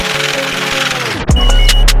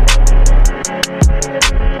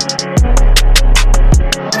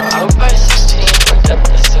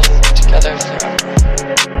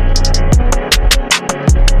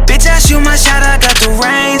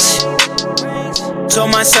Told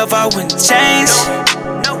myself I wouldn't change.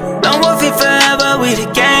 Don't wolf it forever, we the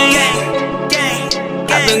gang.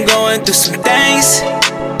 I've been going through some things.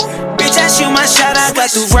 Bitch, I shoot my shot, I got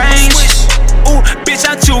the range. Ooh, bitch,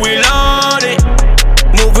 I'm too reloaded.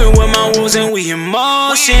 Moving with my wolves and we in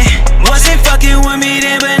motion. Wasn't fucking with me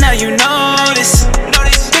then, but now you know this.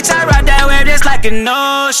 Bitch, I ride that wave just like an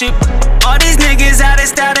ocean. All these niggas out of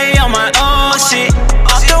style, they on my own shit.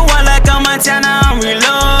 Off the wall like I'm Montana, I'm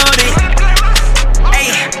reloaded.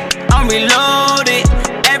 Ayy, I'm reloaded.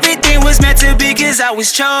 Everything was meant to be cause I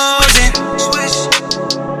was chosen.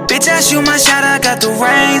 Bitch, I shoot my shot, I got the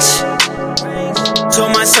range.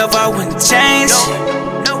 Told myself I wouldn't change.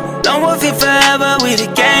 Don't wolf it forever, we the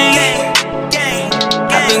gang.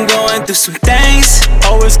 I've been going through some things.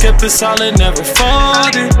 Always kept it solid, never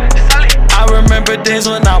folded. I remember days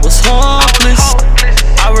when I was hopeless.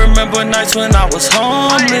 I remember nights when I was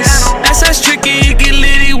homeless. That's tricky, it get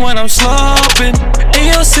litty when I'm sloping.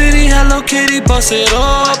 In your city, Hello Kitty, bust it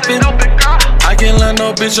open. I can't let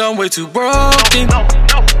no bitch, I'm way too broken.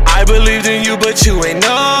 I believed in you, but you ain't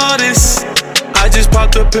noticed. I just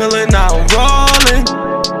popped a pill and now I'm rolling.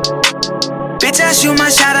 Bitch, I shoot my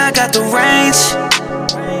shot, I got the range.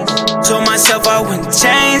 Told myself I wouldn't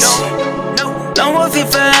change. Don't wolf it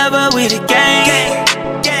forever, we the gang.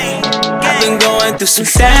 I've been going through some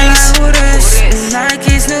things.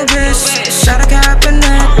 Nike's new bitch. Shot a cap in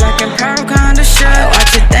it, black and pearl kinda shirt.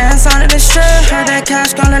 Watch it dance under the strip. Heard that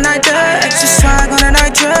cash calling night dirt. Extra swag on the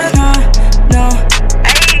night drip. No.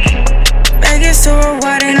 Vegas to a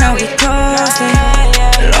wedding, now we coasting.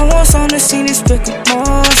 Lowest on the scene, it's big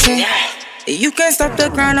emotion. You can't stop the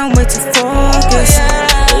grind, I'm way too focused.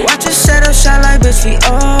 Watch your shadow shine like bitch, we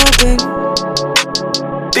open.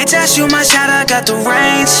 Bitch, I shoot my shot, I got the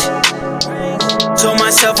range. Told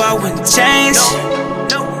myself I wouldn't change.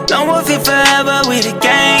 Don't wolf it forever, we the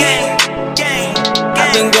gang.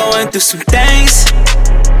 I've been going through some things.